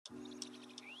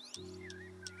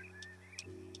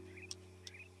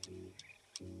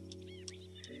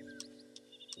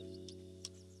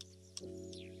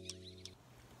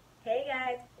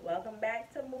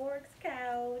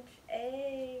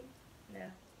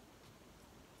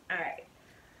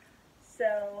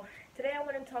So today I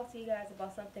want to talk to you guys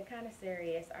about something kind of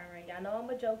serious. Alright, y'all know I'm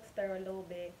a jokester a little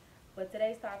bit, but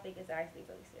today's topic is actually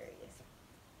really serious.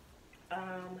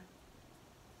 Um,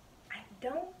 I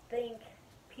don't think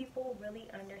people really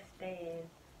understand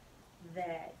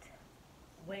that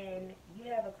when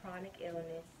you have a chronic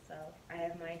illness, so I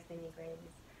have myasthenia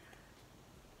gravis,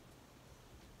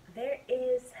 there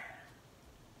is,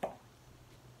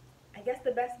 I guess the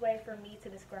best way for me to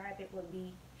describe it would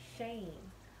be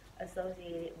shame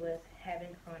associated with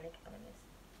having chronic illness.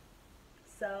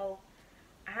 So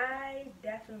I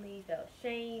definitely felt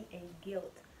shame and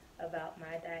guilt about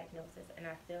my diagnosis, and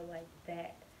I feel like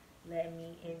that led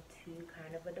me into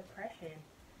kind of a depression,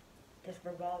 just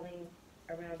revolving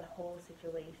around the whole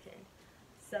situation.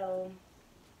 So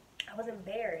I was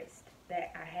embarrassed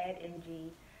that I had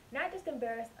MG, not just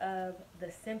embarrassed of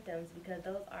the symptoms because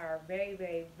those are very,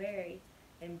 very, very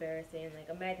embarrassing.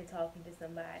 Like imagine talking to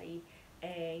somebody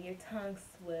and your tongue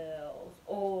swells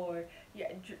or your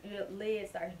lid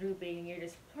starts drooping and you're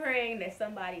just praying that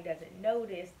somebody doesn't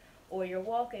notice, or you're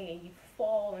walking and you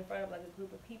fall in front of like a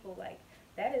group of people. Like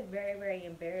that is very, very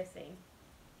embarrassing.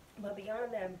 But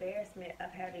beyond the embarrassment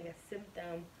of having a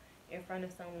symptom in front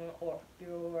of someone, or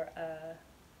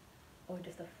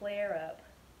just a flare up,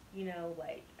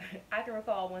 like I can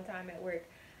recall one time at work,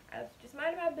 I was just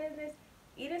minding my business,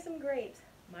 eating some grapes,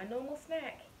 my normal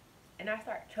snack, and I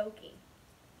start choking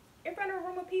in front of a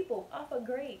room of people off a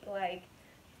grape. Like,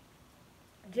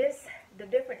 just the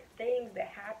different things that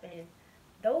happen,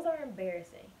 those are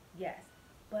embarrassing, yes.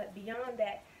 But beyond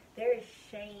that, there is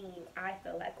shame, I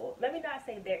feel like. Well, let me not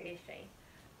say there is shame.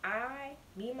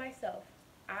 Me, myself,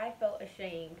 I felt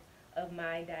ashamed of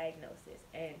my diagnosis,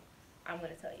 and I'm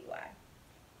going to tell you why.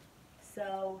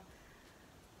 So,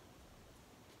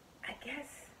 I guess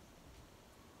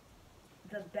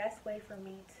the best way for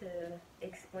me to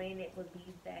explain it would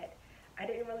be that I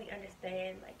didn't really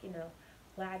understand, like,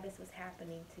 why this was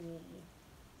happening to me,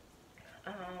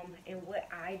 and what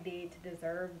I did to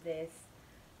deserve this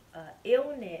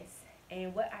illness,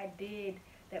 and what I did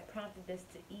that prompted this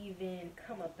to even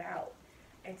come about.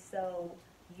 And so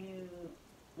you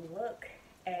look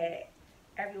at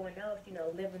everyone else,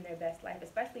 living their best life,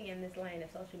 especially in this line of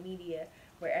social media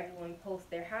where everyone posts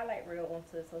their highlight reel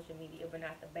onto social media, but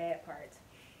not the bad parts.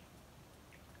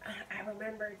 I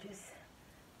remember just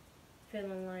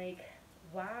feeling like,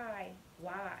 why?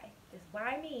 Just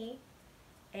why me?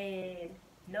 And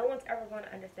no one's ever going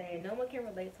to understand. No one can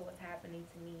relate to what's happening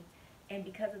to me. And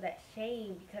because of that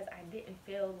shame, because I didn't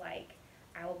feel like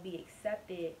I would be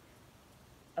accepted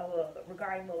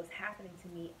regarding what was happening to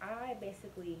me, I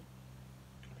basically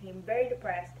became very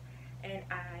depressed, and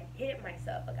I hid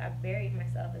myself. Like I buried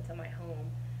myself into my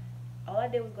home. All I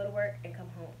did was go to work and come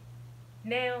home.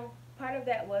 Now, part of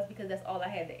that was because that's all I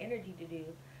had the energy to do.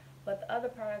 But the other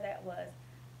part of that was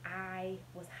I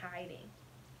was hiding.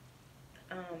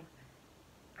 Um,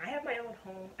 I have my own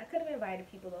home. I could have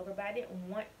invited people over, but I didn't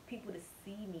want people to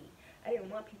see me. I didn't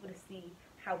want people to see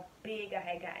how big I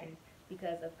had gotten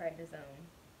because of prednisone.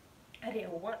 I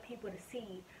didn't want people to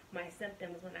see my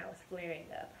symptoms when I was flaring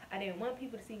up. I didn't want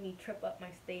people to see me trip up my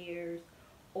stairs,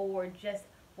 or just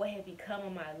what had become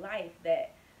of my life,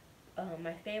 that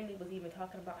my family was even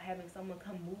talking about having someone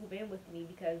come move in with me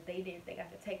because they didn't think I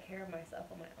could take care of myself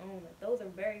on my own. Like, those are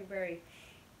very, very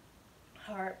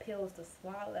hard pills to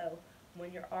swallow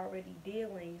when you're already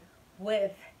dealing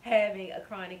with having a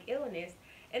chronic illness,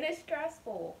 and it's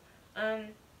stressful.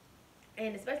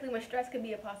 And especially when stress can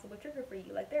be a possible trigger for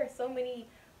you. Like, there are so many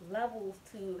levels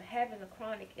to having a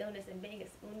chronic illness and being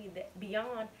experienced that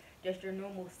beyond just your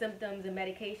normal symptoms and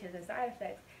medications and side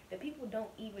effects, that people don't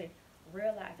even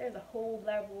realize. There's a whole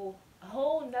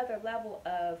nother level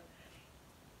of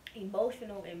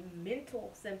emotional and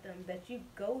mental symptoms that you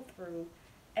go through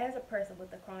as a person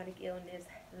with a chronic illness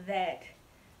that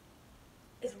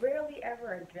is rarely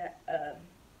ever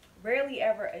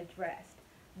addressed.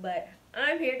 But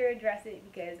I'm here to address it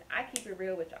because I keep it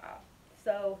real with y'all.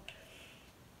 So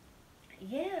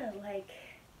yeah, like,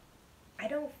 I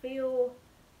don't feel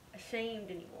ashamed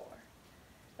anymore.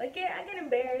 Like, yeah, I get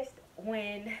embarrassed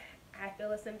when I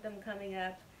feel a symptom coming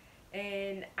up,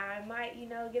 and I might,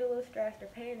 get a little stressed or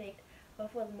panicked.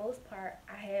 But for the most part,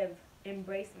 I have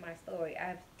embraced my story.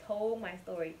 I've told my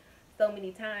story so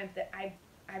many times that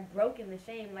I've broken the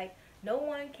shame. Like, no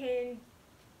one can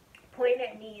point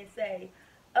at me and say,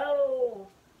 oh,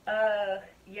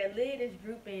 your lid is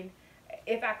drooping,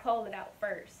 if I call it out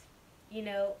first,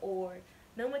 or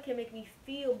no one can make me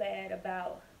feel bad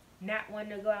about not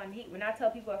wanting to go out and eat. When I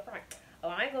tell people up front, oh,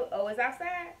 I ain't go, oh, it's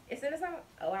outside, it's in the summer,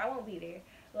 oh, I won't be there.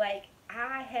 Like,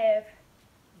 I have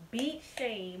beat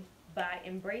shame by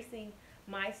embracing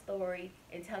my story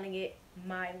and telling it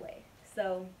my way.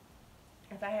 So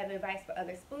if I have advice for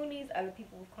other spoonies, other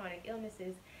people with chronic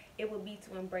illnesses, it would be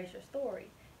to embrace your story.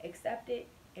 Accept it,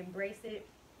 embrace it,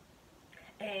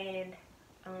 and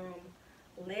um,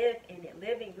 live in it.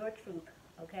 Live in your truth,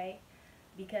 okay?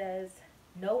 Because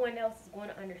no one else is going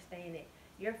to understand it.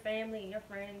 Your family and your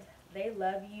friends, they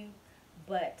love you,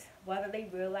 but whether they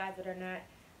realize it or not,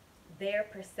 their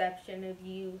perception of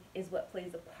you is what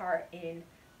plays a part in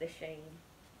the shame.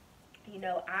 You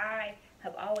know, I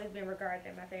have always been regarded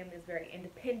in my family as very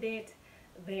independent,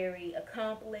 very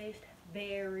accomplished,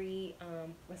 very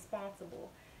responsible.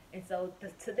 And so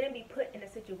to then be put in a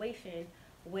situation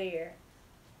where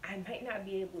I might not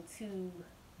be able to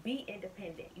be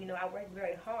independent. You know, I worked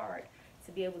very hard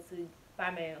to be able to buy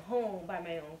my own home, buy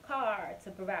my own car,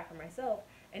 to provide for myself.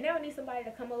 And now I need somebody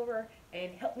to come over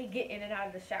and help me get in and out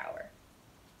of the shower.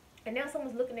 And now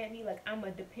someone's looking at me like I'm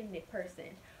a dependent person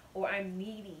or I'm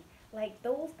needy. Like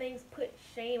those things put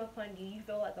shame upon you. You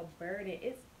feel like a burden.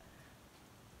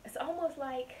 It's almost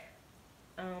like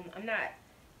I'm not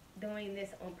doing this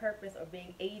on purpose or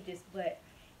being ageist, but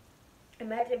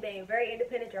imagine being very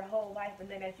independent your whole life, and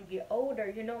then as you get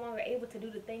older, you're no longer able to do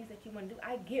the things that you want to do.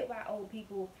 I get why old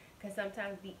people can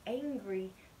sometimes be angry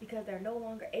because they're no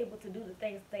longer able to do the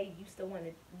things they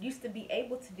used to be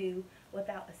able to do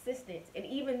without assistance. And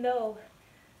even though,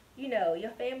 you know,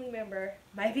 your family member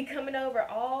might be coming over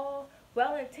all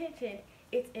well intentioned,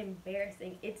 it's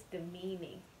embarrassing, it's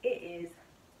demeaning. It is.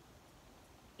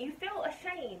 You feel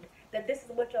ashamed that this is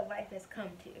what your life has come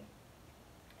to.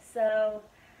 So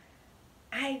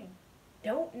I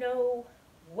don't know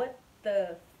what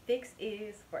the fix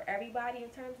is for everybody in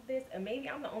terms of this, and maybe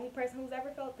I'm the only person who's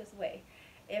ever felt this way.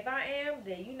 If I am,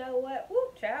 then you know what?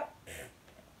 Whoop, chap.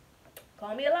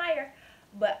 Call me a liar.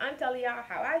 But I'm telling y'all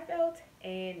how I felt,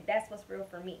 and that's what's real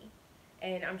for me.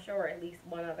 And I'm sure at least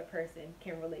one other person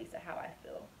can relate to how I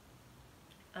feel.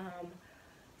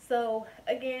 So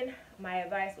again, my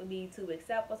advice would be to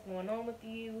accept what's going on with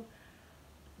you.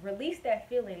 Release that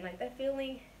feeling. Like, that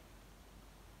feeling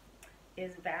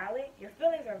is valid. Your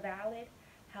feelings are valid.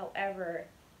 However,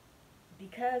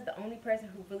 because the only person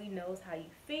who really knows how you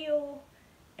feel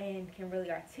and can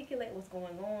really articulate what's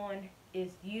going on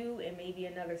is you and maybe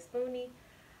another spoonie,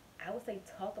 I would say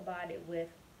talk about it with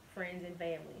friends and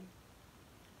family.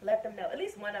 Let them know, at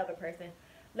least one other person.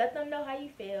 Let them know how you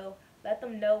feel. Let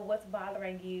them know what's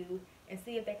bothering you and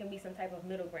see if there can be some type of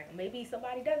middle ground. Maybe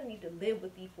somebody doesn't need to live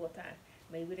with you full time.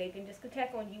 Maybe they can just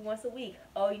check on you once a week.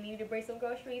 Oh, you need to bring some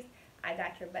groceries? I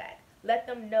got your back. Let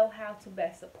them know how to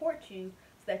best support you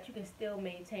so that you can still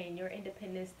maintain your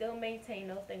independence, still maintain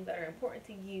those things that are important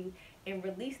to you, and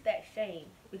release that shame,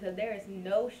 because there is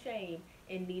no shame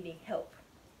in needing help.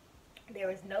 There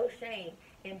is no shame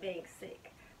in being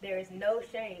sick. There is no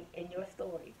shame in your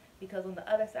story, because on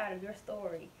the other side of your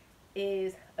story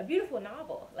is a beautiful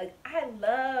novel. Like, I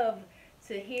love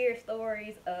to hear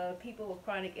stories of people with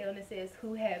chronic illnesses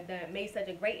who have made such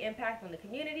a great impact on the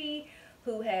community,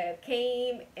 who have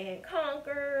came and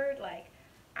conquered. Like,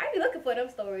 I be looking for them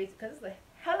stories because there's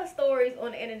a hella stories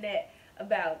on the internet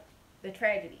about the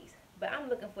tragedies. But I'm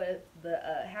looking for the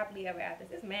happily ever after.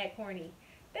 It's mad corny.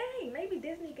 Dang, maybe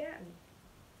Disney got me.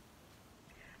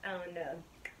 I don't know.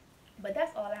 But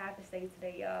that's all I have to say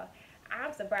today, y'all.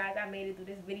 I'm surprised I made it through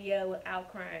this video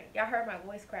without crying. Y'all heard my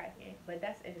voice cracking, but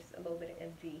that's just a little bit of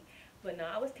MG. But no,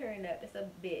 I was tearing up just a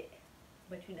bit.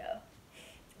 But you know,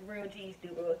 real G's do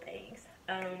real things.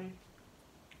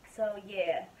 So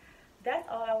yeah, that's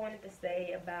all I wanted to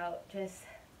say about just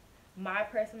my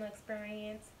personal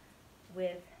experience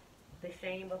with the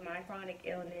shame of my chronic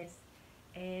illness.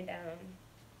 And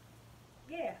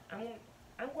yeah,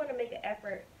 I'm going to make an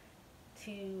effort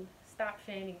to stop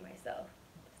shaming myself.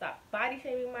 Stop body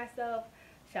shaming myself.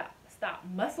 Stop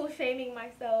muscle shaming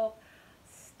myself.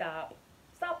 Stop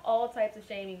all types of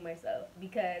shaming myself,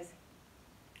 because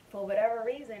for whatever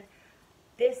reason,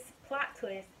 this plot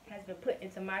twist has been put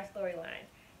into my storyline,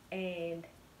 and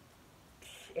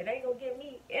it ain't gonna get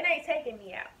me. It ain't taking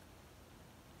me out.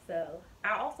 So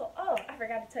I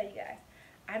forgot to tell you guys,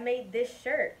 I made this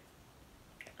shirt.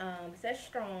 It says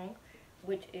strong,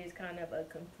 which is kind of a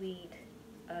complete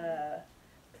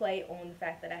play on the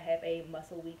fact that I have a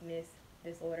muscle weakness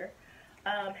disorder.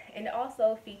 And it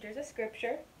also features a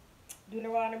scripture,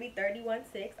 Deuteronomy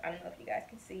 31:6. I don't know if you guys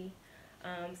can see.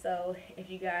 So if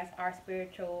you guys are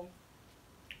spiritual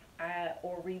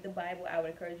or read the Bible, I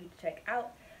would encourage you to check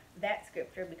out that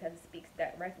scripture, because it speaks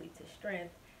directly to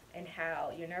strength and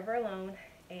how you're never alone,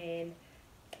 and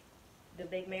the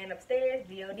big man upstairs,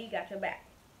 God, got your back.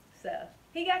 So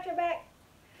he got your back.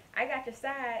 I got your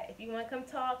side. If you want to come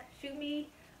talk, shoot me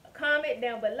a comment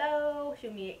down below.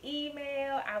 Shoot me an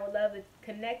email. I would love to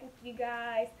connect with you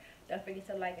guys. Don't forget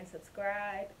to like and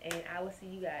subscribe. And I will see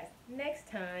you guys next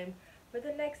time for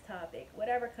the next topic,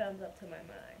 whatever comes up to my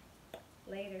mind.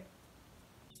 Later.